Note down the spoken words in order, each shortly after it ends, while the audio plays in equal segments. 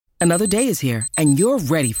Another day is here, and you're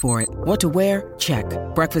ready for it. What to wear? Check.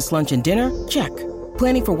 Breakfast, lunch, and dinner? Check.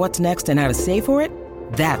 Planning for what's next and how to save for it?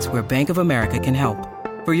 That's where Bank of America can help.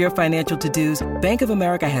 For your financial to-dos, Bank of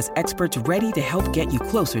America has experts ready to help get you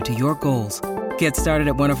closer to your goals. Get started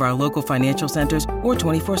at one of our local financial centers or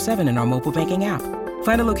 24/7 in our mobile banking app.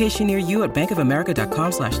 Find a location near you at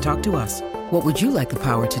bankofamerica.com/talktous. What would you like the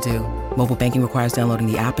power to do? Mobile banking requires downloading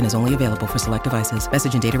the app and is only available for select devices.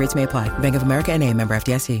 Message and data rates may apply. Bank of America NA, member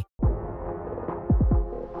FDIC.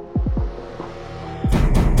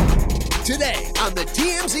 Today on the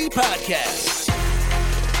TMZ Podcast.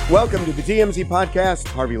 Welcome to the TMZ Podcast.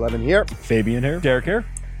 Harvey Levin here. Fabian here. Derek here.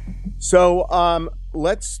 So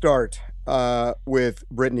let's start with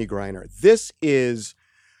Brittany Griner. This is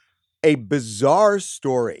a bizarre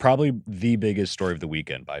story. Probably the biggest story of the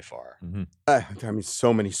weekend by far. Mm-hmm. I mean,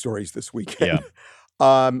 so many stories this weekend.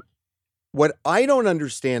 Yeah. What I don't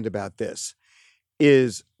understand about this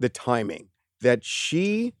is the timing. That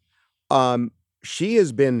she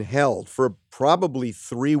has been held for probably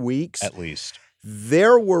 3 weeks. At least.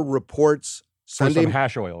 There were reports Sunday. For some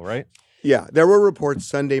hash oil, right? Yeah, there were reports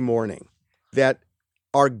Sunday morning that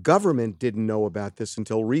our government didn't know about this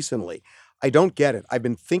until recently. I don't get it. I've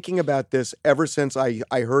been thinking about this ever since I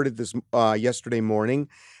heard it this yesterday morning,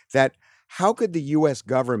 that how could the U.S.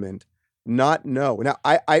 government not know? Now,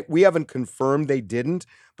 we haven't confirmed they didn't,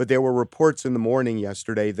 but there were reports in the morning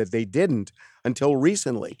yesterday that they didn't until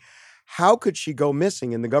recently. How could she go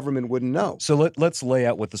missing and the government wouldn't know? So let's lay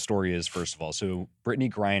out what the story is, first of all. So Brittany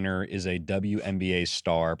Griner is a WNBA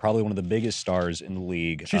star, probably one of the biggest stars in the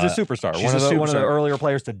league. She's a superstar. She's one of the earlier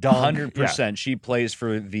players to dunk. 100%. Yeah. She plays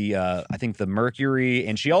for the, I think, the Mercury.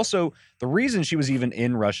 And she also, the reason she was even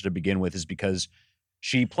in Russia to begin with is because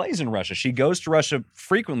she plays in Russia. She goes to Russia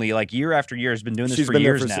frequently, like year after year, has been doing this for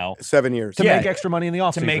years now. 7 years. To make extra money in the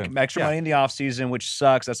offseason. To make extra money in the offseason, which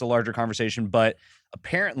sucks. That's a larger conversation. But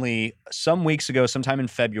apparently, some weeks ago, sometime in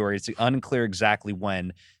February, it's unclear exactly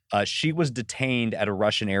when, she was detained at a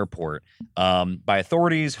Russian airport by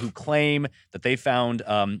authorities who claim that they found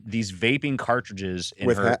these vaping cartridges in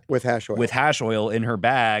with hash oil in her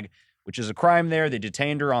bag, which is a crime there. They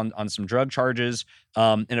detained her on some drug charges.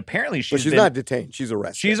 And apparently she's not detained. She's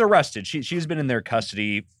arrested. She's arrested. She's been in their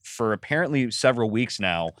custody for apparently several weeks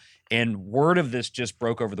now. And word of this just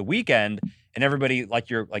broke over the weekend. And everybody, like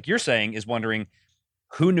you're saying, is wondering,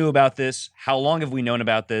 who knew about this? How long have we known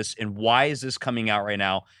about this? And why is this coming out right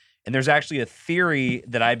now? And there's actually a theory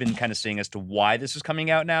that I've been kind of seeing as to why this is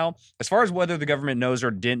coming out now. As far as whether the government knows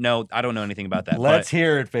or didn't know, I don't know anything about that. Let's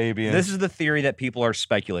hear it, Fabian. This is the theory that people are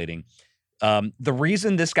speculating. The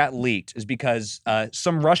reason this got leaked is because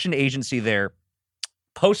some Russian agency there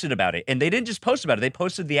posted about it. And they didn't just post about it. They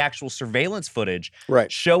posted the actual surveillance footage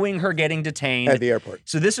showing her getting detained at the airport.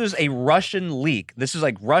 So this is a Russian leak. This is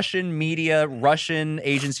like Russian media, Russian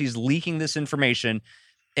agencies leaking this information.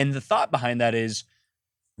 And the thought behind that is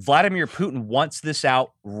Vladimir Putin wants this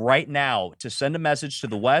out right now to send a message to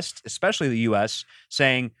the West, especially the U.S.,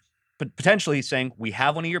 potentially saying, we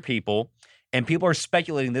have one of your people. And people are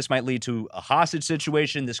speculating this might lead to a hostage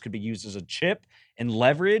situation. This could be used as a chip and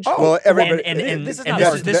leverage. Oh, well, everybody, this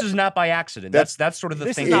is not by accident. That's sort of the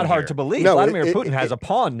thing. This is not hard to believe. No, Vladimir Putin has a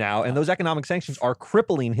pawn now, and those economic sanctions are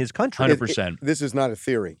crippling his country. 100%. This is not a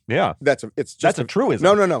theory. Yeah, that's a truism.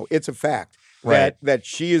 No. It's a fact. Right. That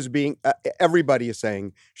she is being. Everybody is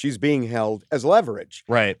saying she's being held as leverage.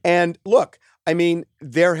 Right. And look, I mean,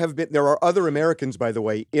 there are other Americans, by the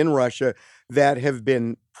way, in Russia that have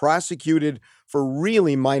been prosecuted for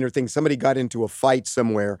really minor things. Somebody got into a fight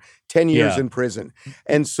somewhere, 10 years in prison.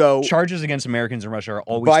 And so charges against Americans in Russia are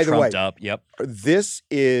always trumped up. Yep. This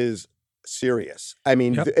is serious. I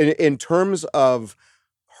mean, in terms of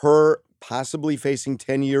her possibly facing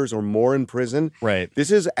 10 years or more in prison. Right.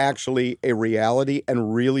 This is actually a reality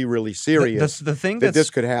and really, really serious. The thing that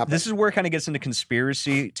this could happen. This is where it kind of gets into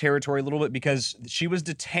conspiracy territory a little bit, because she was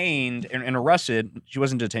detained and arrested. She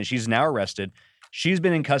wasn't detained. She's now arrested. She's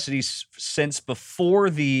been in custody since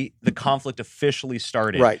before the conflict officially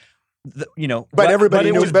started. Right. But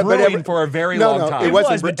everybody knew it was for a very long time. It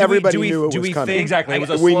wasn't. Everybody knew it was coming. Exactly. It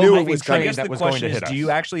was we knew it was coming. I guess the question is, do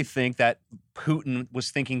you actually think that Putin was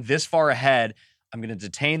thinking this far ahead? I'm going to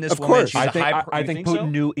detain this woman. Of course. I think Putin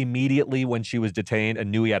knew immediately when she was detained and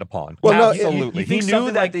knew he had a pawn. Well, absolutely. He knew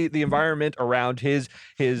that the environment around his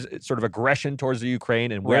sort of aggression towards the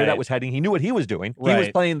Ukraine and where that was heading. He knew what he was doing. He was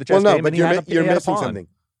playing the chess game. But you're missing something.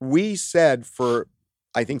 We said for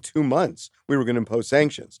I think 2 months, we were going to impose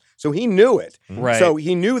sanctions. So he knew it. Right. So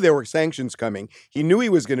he knew there were sanctions coming. He knew he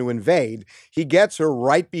was going to invade. He gets her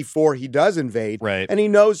right before he does invade. Right. And he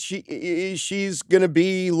knows she's going to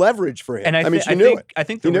be leverage for him. And I mean, she knew it. I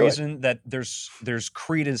think the reason that there's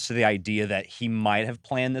credence to the idea that he might have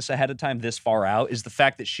planned this ahead of time, this far out, is the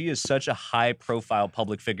fact that she is such a high-profile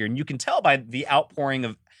public figure, and you can tell by the outpouring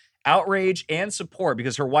of outrage and support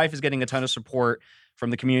because her wife is getting a ton of support from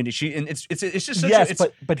the community. It's just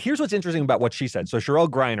such but here's what's interesting about what she said. So Cherelle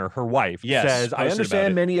Griner, her wife, says, "I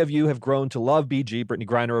understand many of you have grown to love BG, Brittany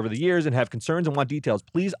Griner, over the years and have concerns and want details.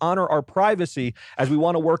 Please honor our privacy as we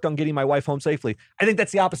want to work on getting my wife home safely." I think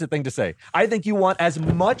that's the opposite thing to say. I think you want as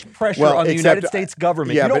much pressure on the United States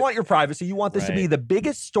government. You don't want your privacy. You want this to be the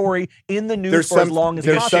biggest story in the news for as long as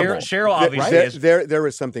possible. Cheryl obviously is. There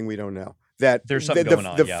is something we don't know. That there's something going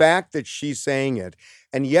on. The fact that she's saying it,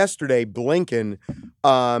 and yesterday Blinken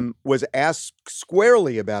was asked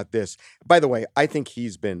squarely about this. By the way, I think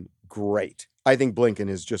he's been great. I think Blinken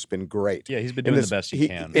has just been great. Yeah, he's been doing the best he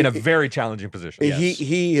can in a very challenging position.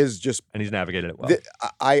 He is just, and he's navigated it well.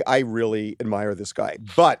 I really admire this guy,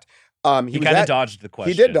 but he kind of dodged the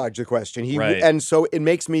question. He did dodge the question. And so it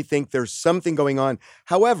makes me think there's something going on.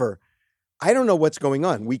 However, I don't know what's going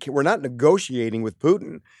on. We're not negotiating with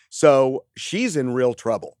Putin, so she's in real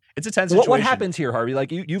trouble. It's a tense situation. What happens here, Harvey?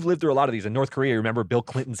 Like you've lived through a lot of these. In North Korea, remember Bill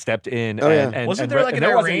Clinton stepped in. Wasn't there like an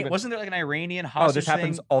Iranian hostage? Oh, this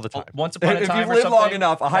happens all the time. Once upon a time, if you've or lived something? long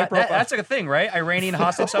enough, a high profile. That's like a thing, right? Iranian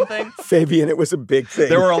hostage something. Fabian, it was a big thing.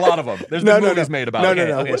 There were a lot of them. There's been movies made about it.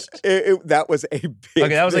 No. That was a big.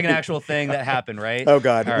 Okay, that was like an actual thing that happened, right? Oh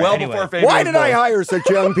God. Right, well before Fabian. Why did I hire such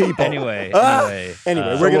young people? Anyway,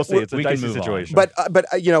 we'll see. It's a dicey situation. But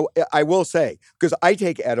I will say, because I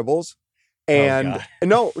take edibles. And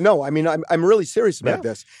no, I mean, I'm really serious about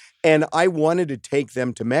this. And I wanted to take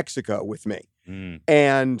them to Mexico with me.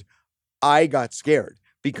 And I got scared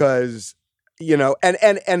because,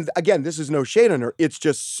 and again, this is no shade on her. It's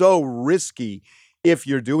just so risky if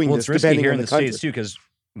you're doing this, it's risky depending here on in the States too, because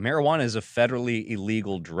marijuana is a federally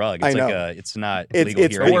illegal drug. It's it's not illegal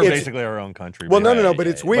here. We're basically our own country. Well, no, but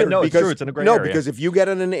it's weird because it's true. It's in a gray area. Because if you get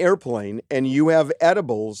on an airplane and you have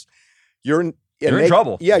edibles, you're in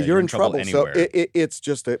trouble. Yeah, you're in trouble. Anywhere. So it's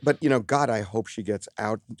just but God, I hope she gets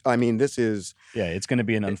out. I mean, this is it's going to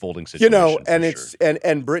be an unfolding situation.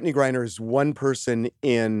 And Brittany Griner is one person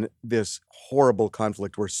in this horrible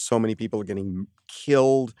conflict where so many people are getting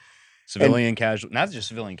killed. Civilian casualties, not just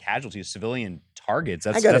civilian casualties, civilian targets.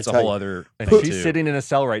 That's a whole other. And she's sitting in a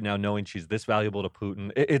cell right now, knowing she's this valuable to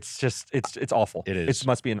Putin. It's awful. It is. It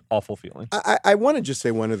must be an awful feeling. I want to just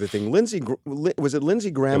say one other thing. Was it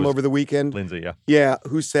Lindsey Graham over the weekend? Lindsey, yeah. Yeah,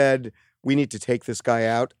 who said we need to take this guy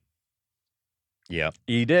out? Yeah,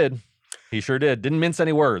 he did. He sure did. Didn't mince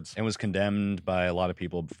any words. And was condemned by a lot of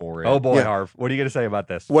people before it. Oh boy, Harv. What are you going to say about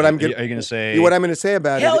this? Are you going to say? What I'm going to say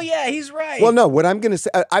about Hell yeah, he's right. Well, no, what I'm going to say,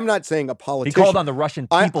 I'm not saying a politician. He called on the Russian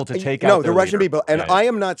people to take out No, the their Russian leader. people. And I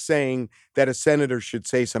am not saying that a senator should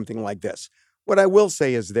say something like this. What I will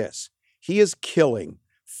say is this. He is killing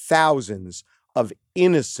thousands of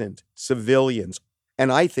innocent civilians.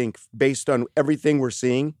 And I think, based on everything we're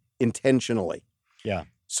seeing, intentionally. Yeah.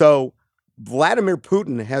 So Vladimir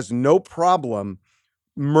Putin has no problem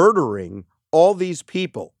murdering all these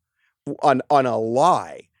people on a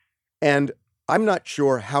lie. And I'm not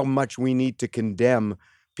sure how much we need to condemn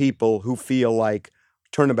people who feel like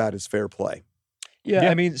turnabout is fair play. Yeah,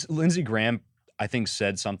 I mean, Lindsey Graham, I think,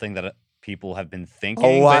 said something that people have been thinking.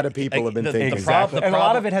 A lot of people have been thinking. And a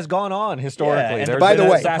lot of it has gone on historically. Yeah, by the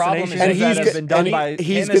way,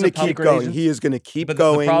 he's going to keep going. He is going to keep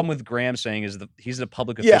going. The problem with Graham saying is he's a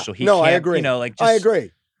public official. I agree. I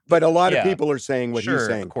agree. But a lot of people are saying what he's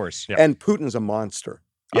saying. Of course. Yeah. And Putin's a monster.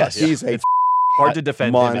 Yes. He's hard to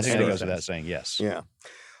defend monster. I think it goes without saying, yes. Yeah.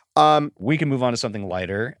 We can move on to something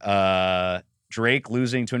lighter. Drake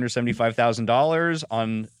losing $275,000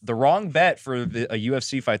 on the wrong bet for a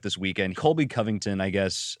UFC fight this weekend. Colby Covington, I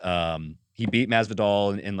guess, he beat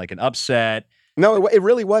Masvidal in like an upset. No, it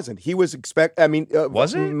really wasn't. He was was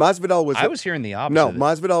it? Masvidal was. I was hearing the opposite. No,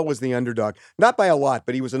 Masvidal was the underdog, not by a lot,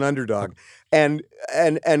 but he was an underdog, and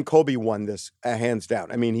Colby won this hands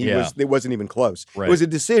down. I mean, it wasn't even close. Right. It was a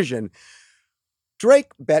decision.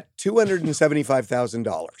 Drake bet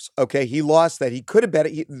 $275,000. Okay, he lost that. He could have bet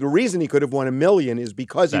it. The reason he could have won $1 million is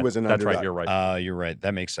because he was an underdog. That's right. You're right. You're right.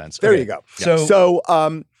 That makes sense. There you go. Yeah. So,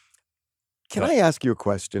 can I ask you a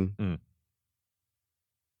question?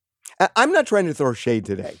 I'm not trying to throw shade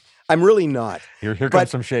today. I'm really not. Here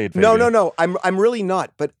comes some shade. Fabian. No. I'm really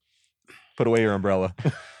not. But put away your umbrella.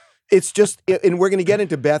 It's just, and we're going to get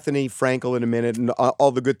into Bethany Frankel in a minute and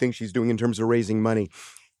all the good things she's doing in terms of raising money.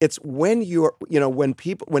 It's when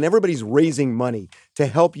when everybody's raising money to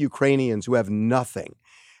help Ukrainians who have nothing,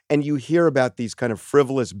 and you hear about these kind of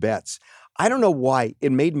frivolous bets. I don't know why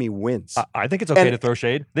it made me wince. I think it's okay to throw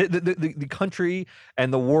shade. The country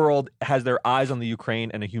and the world has their eyes on the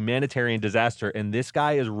Ukraine and a humanitarian disaster, and this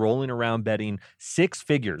guy is rolling around betting six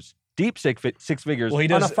figures. Deep six figures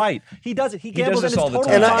on a fight. He does it. He gambles in his total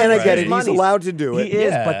time. And I get it. He's allowed to do it. He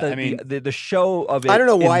is, but the show of it. I don't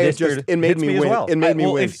know why it made me win. Well. It made me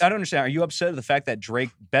win. I don't understand. Are you upset at the fact that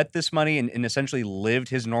Drake bet this money and essentially lived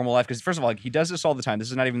his normal life? Because first of all, he does this all the time. This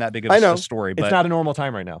is not even that big of a story. But it's not a normal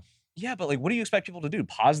time right now. Yeah, but what do you expect people to do?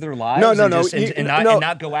 Pause their lives? No, and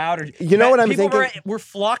not go out? Or what I'm thinking? We're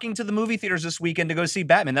flocking to the movie theaters this weekend to go see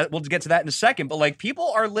Batman. We'll get to that in a second. But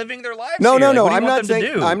people are living their lives. No.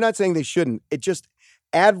 I'm not saying they shouldn't. It just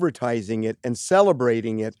advertising it and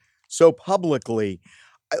celebrating it so publicly.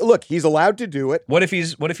 Look, he's allowed to do it. What if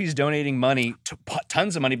he's donating money,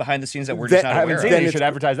 tons of money behind the scenes that we're just not aware of? Then you should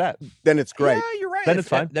advertise that. Then it's great. Yeah, you're right. Then it's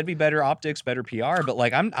fine. That'd be better optics, better PR. But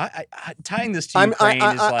I'm tying this to Ukraine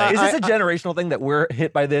is this a generational thing that we're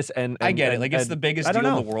hit by this? And I get it. It's the biggest deal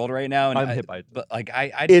in the world right now. And I'm hit by it. But I'm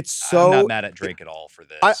not mad at Drake at all for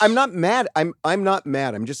this. I'm not mad. I'm not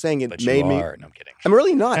mad. I'm just saying it made me. No, I'm kidding. I'm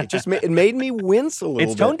really not. It just it made me wince a little bit.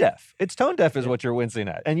 It's tone deaf. It's tone deaf is what you're wincing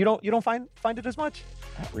at, and you don't find it as much.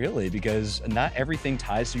 Not really, because not everything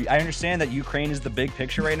ties to you. I understand that Ukraine is the big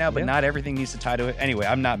picture right now, but not everything needs to tie to it. Anyway,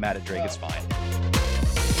 I'm not mad at Drake. It's fine.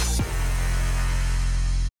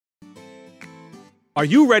 Are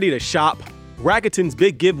you ready to shop? Rakuten's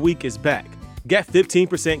Big Give Week is back. Get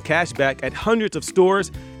 15% cash back at hundreds of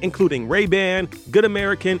stores, including Ray-Ban, Good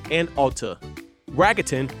American, and Ulta.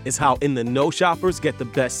 Rakuten is how in-the-know shoppers get the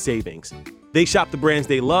best savings. They shop the brands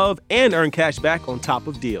they love and earn cash back on top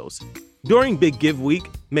of deals. During Big Give Week,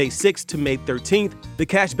 May 6th to May 13th, the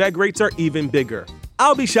cashback rates are even bigger.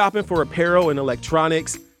 I'll be shopping for apparel and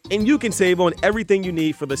electronics, and you can save on everything you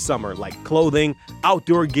need for the summer, like clothing,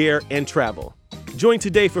 outdoor gear, and travel. Join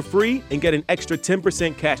today for free and get an extra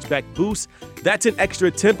 10% cashback boost. That's an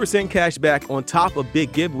extra 10% cashback on top of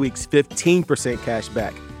Big Give Week's 15%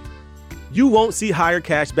 cashback. You won't see higher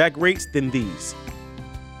cashback rates than these.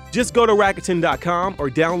 Just go to Rakuten.com or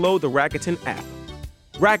download the Rakuten app.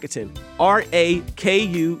 Rakuten, Rakuten.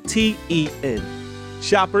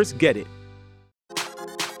 Shoppers get it.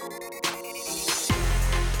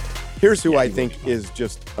 Here's who I think is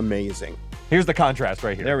just amazing. Here's the contrast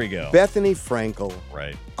right here. There we go. Bethany Frankel.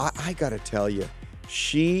 Right. I got to tell you,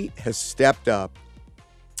 she has stepped up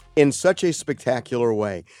in such a spectacular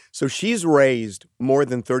way. So she's raised more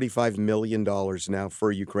than $35 million now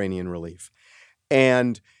for Ukrainian relief.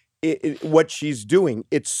 And what she's doing,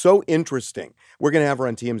 it's so interesting. We're going to have her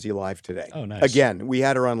on TMZ Live today. Oh, nice. Again, we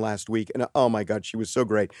had her on last week, and oh my God, she was so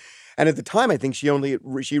great. And at the time, I think she had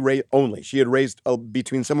raised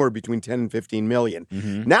somewhere between 10 and 15 million.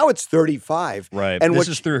 Mm-hmm. Now it's 35. Right. And this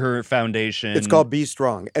is through her foundation. It's called Be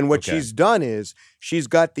Strong. And what she's done is she's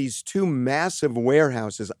got these two massive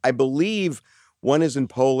warehouses. I believe one is in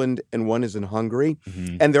Poland and one is in Hungary.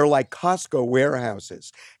 Mm-hmm. And they're like Costco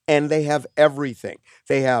warehouses. And they have everything.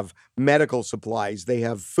 They have medical supplies. They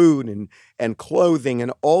have food and clothing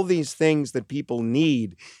and all these things that people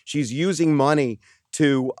need. She's using money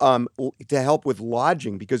to help with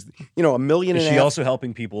lodging because, $1.5 million. Is she also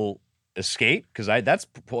helping people escape? Because that's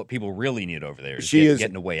what people really need over there. She is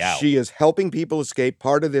getting a way out. She is helping people escape.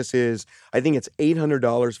 Part of this is, I think it's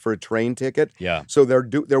 $800 for a train ticket. Yeah. So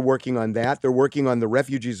they're working on that. They're working on the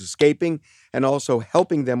refugees escaping and also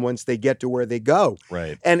helping them once they get to where they go.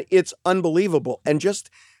 Right. And it's unbelievable. And just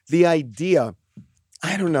the idea,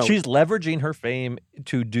 I don't know. She's leveraging her fame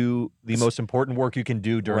to do the most important work you can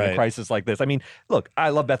do during a crisis like this. I mean, look, I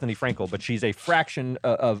love Bethany Frankel, but she's a fraction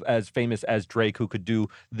of as famous as Drake who could do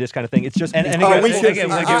this kind of thing. It's just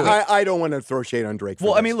I don't want to throw shade on Drake.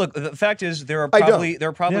 Well, I mean, look, the fact is there are probably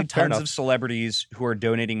tons of celebrities who are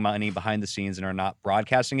donating money behind the scenes and are not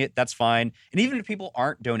broadcasting it. That's fine. And even if people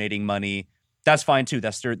aren't donating money, that's fine too.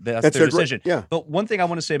 That's their decision. Yeah. But one thing I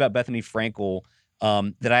want to say about Bethany Frankel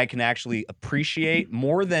that I can actually appreciate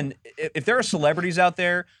more than if there are celebrities out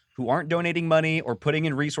there who aren't donating money or putting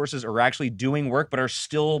in resources or actually doing work, but are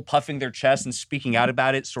still puffing their chest and speaking out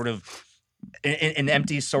about it sort of in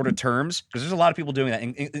empty sort of terms, because there's a lot of people doing that.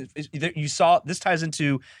 And you saw, this ties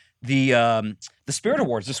into the Spirit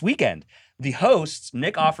Awards this weekend. The hosts,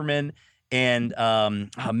 Nick Offerman and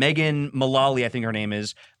Megan Mullally, I think her name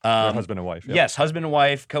is. Husband and wife. Yeah. Yes, husband and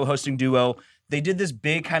wife, co-hosting duo. They did this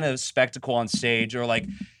big kind of spectacle on stage. They were like,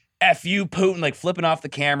 F you, Putin, like flipping off the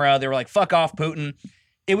camera. They were like, fuck off, Putin.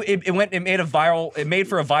 it made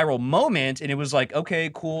for a viral moment, and it was like, okay,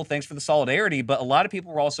 cool, thanks for the solidarity. But a lot of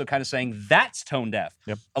people were also kind of saying that's tone deaf.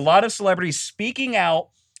 Yep. A lot of celebrities speaking out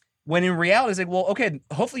when in reality it's like, well, okay,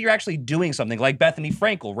 hopefully you're actually doing something, like Bethany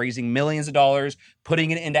Frankel raising millions of dollars,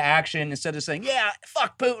 putting it into action instead of saying, yeah,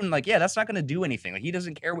 fuck Putin. Like, yeah, that's not going to do anything. Like, he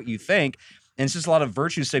doesn't care what you think. And it's just a lot of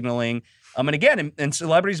virtue signaling. And again, and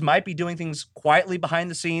celebrities might be doing things quietly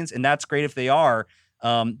behind the scenes, and that's great if they are.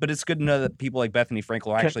 But it's good to know that people like Bethany Frankel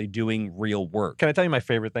are actually doing real work. Can I tell you my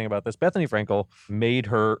favorite thing about this? Bethany Frankel made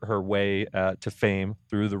her way to fame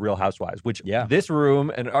through The Real Housewives, which this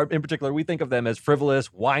room, and in particular, we think of them as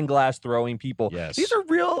frivolous, wine glass throwing people. Yes. These are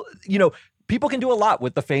real, people can do a lot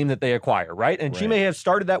with the fame that they acquire, right? And she may have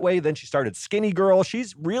started that way. Then she started Skinny Girl.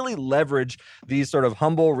 She's really leveraged these sort of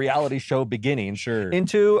humble reality show beginnings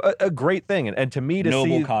into a great thing. And to me, to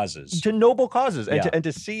noble see causes. To noble causes. And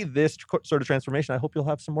to see this sort of transformation, I hope you'll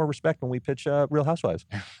have some more respect when we pitch Real Housewives.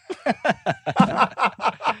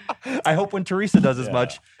 I hope when Teresa does as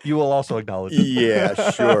much, you will also acknowledge it.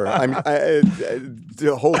 Yeah, sure.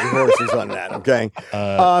 Hold your horses on that, okay?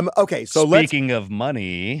 Okay, so speaking of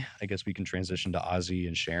money, I guess we can transition to Ozzy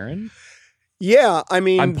and Sharon. Yeah, I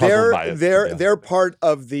mean, I'm puzzled by it, they're part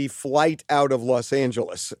of the flight out of Los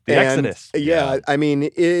Angeles. The exodus. Yeah, I mean,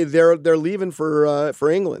 they're leaving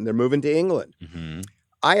for England. They're moving to England. Mm-hmm.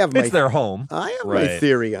 It's their home. I have my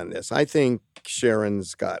theory on this. I think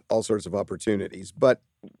Sharon's got all sorts of opportunities, but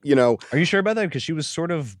Are you sure about that? Because she was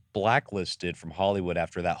sort of blacklisted from Hollywood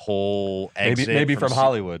after that whole exit. Maybe from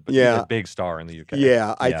Hollywood, but she's a big star in the UK.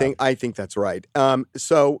 Yeah, I think that's right.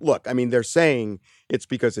 So look, I mean, they're saying it's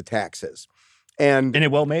because of taxes. And it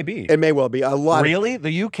may be. It may well be. A lot. Really?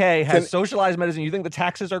 The UK has socialized medicine. You think the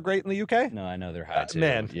taxes are great in the UK? No, I know they're high too.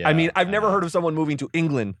 Man, I mean, I've never heard of someone moving to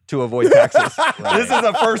England to avoid taxes. This is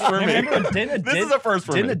a first for me. This is a first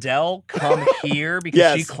for me. Didn't Adele come here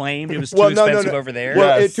because she claimed it was too expensive over there?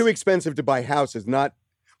 Well, it's too expensive to buy houses. Not.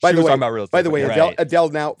 By the way, Adele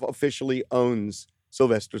now officially owns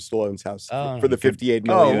Sylvester Stallone's house for the $58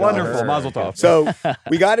 million. Oh, wonderful. Mazel tov. So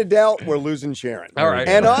we got Adele. We're losing Sharon. All right.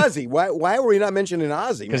 And Ozzy. Why were we not mentioning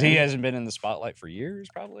Ozzy? Because he hasn't been in the spotlight for years,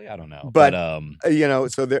 probably. I don't know. But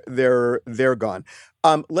so they're gone.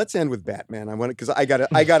 Let's end with Batman. I got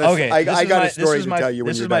a story to tell you.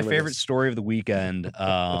 This is my favorite story of the weekend.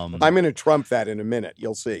 I'm going to trump that in a minute.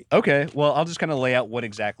 You'll see. Okay. Well, I'll just kind of lay out what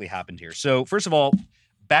exactly happened here. So first of all,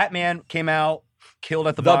 Batman came out. Killed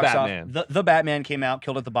at the box office. The Batman came out,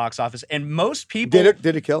 killed at the box office, and most people did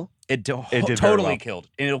it kill? It did totally killed,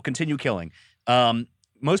 and it'll continue killing.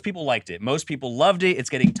 Most people liked it. Most people loved it.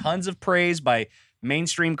 It's getting tons of praise by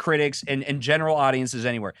mainstream critics and general audiences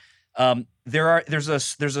anywhere. There's a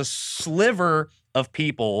sliver of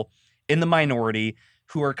people in the minority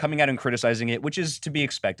who are coming out and criticizing it, which is to be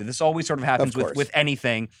expected. This always sort of happens with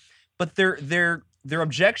anything, but their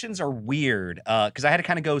objections are weird because I had to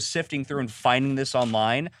kind of go sifting through and finding this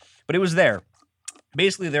online, but it was there.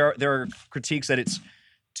 Basically, there are critiques that it's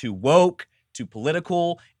too woke, too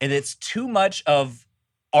political, and it's too much of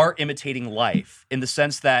art imitating life in the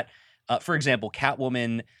sense that, for example,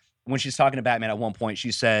 Catwoman, when she's talking to Batman at one point,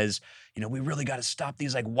 she says, we really got to stop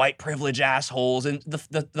these like white privilege assholes. And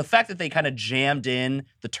the fact that they kind of jammed in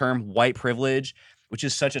the term white privilege, which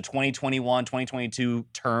is such a 2021, 2022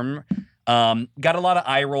 term, got a lot of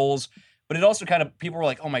eye rolls, but it also kind of, people were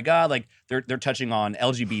like, oh my God, like they're touching on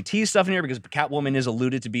LGBT stuff in here because Catwoman is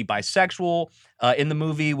alluded to be bisexual in the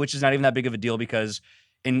movie, which is not even that big of a deal because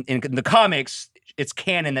in the comics, it's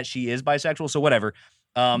canon that she is bisexual. So whatever.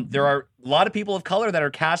 There are a lot of people of color that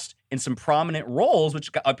are cast in some prominent roles,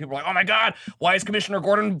 which people are like, oh my God, why is Commissioner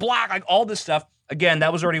Gordon black? Like all this stuff. Again,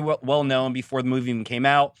 that was already well known before the movie even came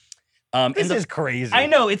out. This is crazy. I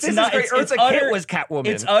know it's not. Eartha Kitt was Catwoman.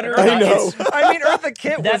 It's utter. I know. Eartha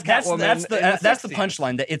Kitt was Catwoman. That's the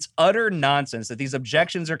punchline. That it's utter nonsense. That these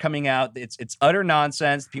objections are coming out. It's utter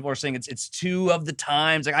nonsense. People are saying it's too of the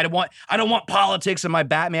times. Like I don't want politics in my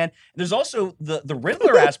Batman. There's also the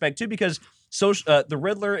Riddler aspect too, because the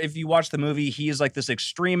Riddler, if you watch the movie, he is like this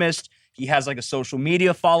extremist. He has like a social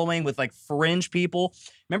media following with like fringe people.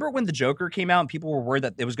 Remember when the Joker came out and people were worried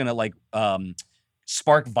that it was gonna like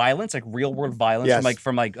spark violence, like real world violence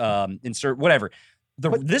from insert whatever.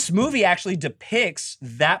 This movie actually depicts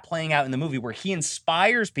that playing out in the movie where he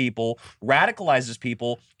inspires people, radicalizes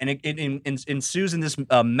people, and it ensues in this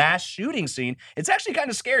mass shooting scene. It's actually kind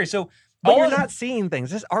of scary. So But you're not seeing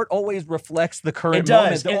things. This art always reflects the current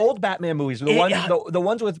moment. The old Batman movies, the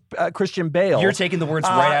ones with Christian Bale. You're taking the words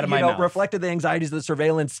right out of my mouth. Reflected the anxieties of the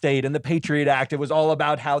surveillance state and the Patriot Act. It was all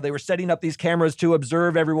about how they were setting up these cameras to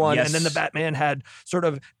observe everyone, and then the Batman had sort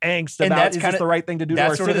of angst about, is this the right thing to do to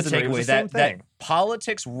our citizenry? That's sort of the takeaway. That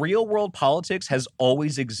politics, real world politics, has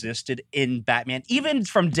always existed in Batman, even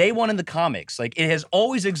from day one in the comics. Like, it has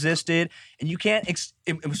always existed, and you can't,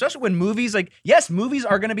 especially when movies, like, yes, movies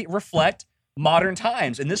are going to reflect modern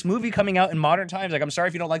times, and this movie coming out in modern times, like, I'm sorry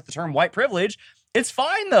if you don't like the term white privilege, it's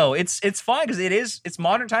fine though. It's fine because it's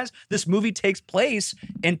modern times. This movie takes place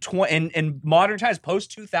in modern times,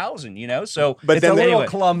 post 2000. You know, so but it's a little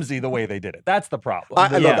clumsy the way they did it. That's the problem.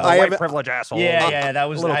 White privilege asshole. Yeah, that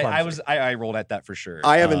was. I rolled at that for sure.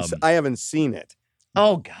 I haven't seen it.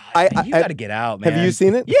 Oh God, you got to get out, man. Have you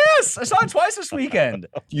seen it? Yes, I saw it twice this weekend.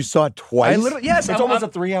 You saw it twice? Yes, it's almost a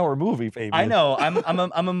 3-hour movie, Fabian. I know.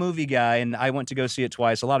 I'm a movie guy, and I went to go see it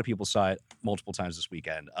twice. A lot of people saw it multiple times this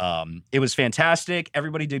weekend. It was fantastic.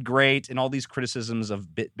 Everybody did great, and all these criticisms of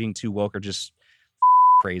being too woke are just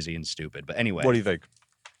crazy and stupid. But anyway, what do you think?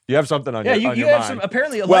 You have something on your mind. You have some,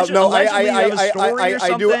 apparently, allegedly you have a story or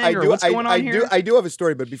something, what's going on here? I do have a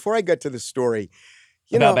story, but before I get to the story,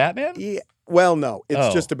 about Batman? Yeah, well, no,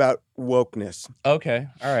 it's just about wokeness. Okay,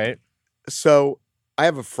 all right. So I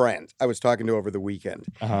have a friend I was talking to over the weekend,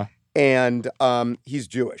 and he's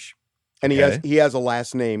Jewish, and he has a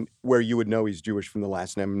last name where you would know he's Jewish from the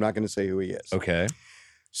last name. I'm not going to say who he is. Okay.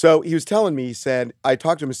 So he was telling me, he said, I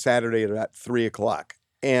talked to him Saturday at about 3:00,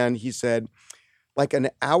 and he said, like an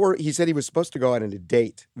hour, he said he was supposed to go out on a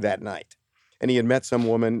date that night, and he had met some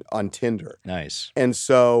woman on Tinder. Nice. And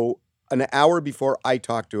so an hour before I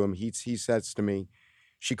talked to him, he says to me,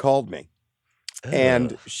 she called me,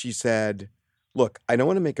 and she said, look, I don't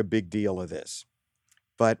want to make a big deal of this,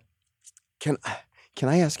 but can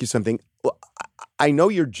I ask you something? I know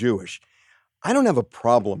you're Jewish. I don't have a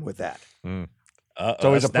problem with that. It's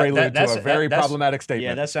always a prelude to a very problematic statement.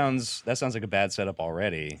 Yeah, that sounds like a bad setup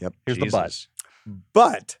already. Yep. Here's the but.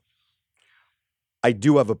 But I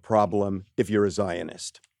do have a problem if you're a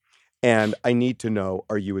Zionist. And I need to know,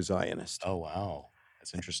 are you a Zionist? Oh, wow.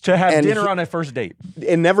 That's interesting. To have dinner on a first date.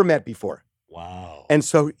 And never met before. Wow. And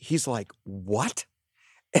so he's like, what?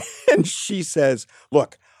 And she says,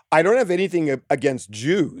 look, I don't have anything against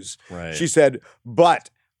Jews. Right. She said, but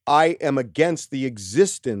I am against the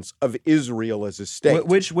existence of Israel as a state.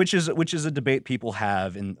 Which is a debate people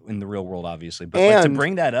have in the real world, obviously. But like, to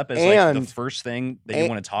bring that up as like the first thing that you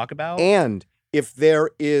want to talk about. And if there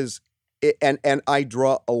is... And I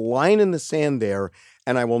draw a line in the sand there,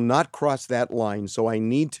 and I will not cross that line. So I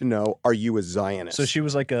need to know: are you a Zionist? So she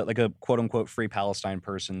was like a quote unquote free Palestine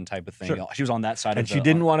person type of thing. Sure. She was on that side, and she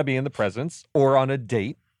didn't want to be in the presence or on a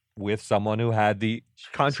date with someone who had the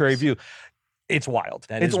contrary view. It's wild.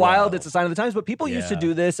 It's wild. It's a sign of the times. But people used to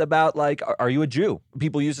do this about, like, are you a Jew?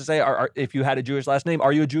 People used to say, if you had a Jewish last name,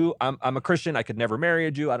 are you a Jew? I'm a Christian. I could never marry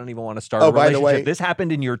a Jew. I don't even want to start a relationship. By the way, this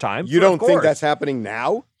happened in your time. You don't think that's happening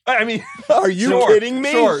now? I mean, are you kidding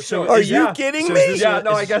me? Sure. Are you kidding me?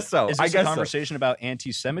 I guess so. Is this a conversation about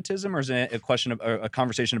anti-Semitism, or is it a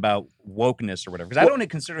conversation about wokeness or whatever? Because I don't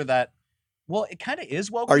consider that. Well, it kind of is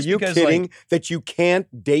wokeness. Are you kidding that you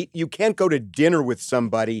can't date? You can't go to dinner with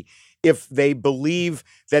somebody if they believe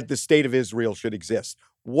that the state of Israel should exist.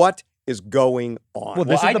 What is going on? Well,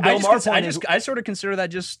 this is the Bill Maher point. I sort of consider that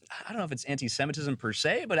just, I don't know if it's anti-Semitism per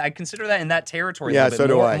se, but I consider that in that territory. Yeah, so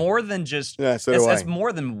do I. More than just, it's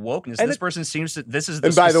more than wokeness. And this person seems to, this is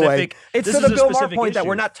the specific. And by the way, it's to the Bill Maher point that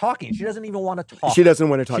we're not talking. She doesn't even want to talk. She doesn't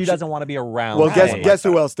want to talk. She doesn't want to be around. Well, guess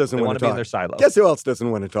who else doesn't want to be in their silo. Guess who else doesn't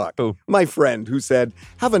want to talk? Who? My friend who said,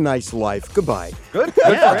 have a nice life. Goodbye. Good.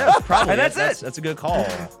 Yeah, probably. And that's it. That's a good call.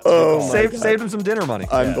 Saved him some dinner money.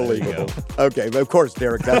 Unbelievable. Okay, but of course,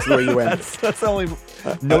 Derek, that's the way you end it. That's the only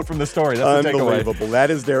note from the story. That's the takeaway. Unbelievable. That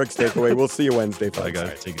is Derek's takeaway. We'll see you Wednesday, folks. All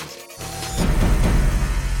right, take it easy.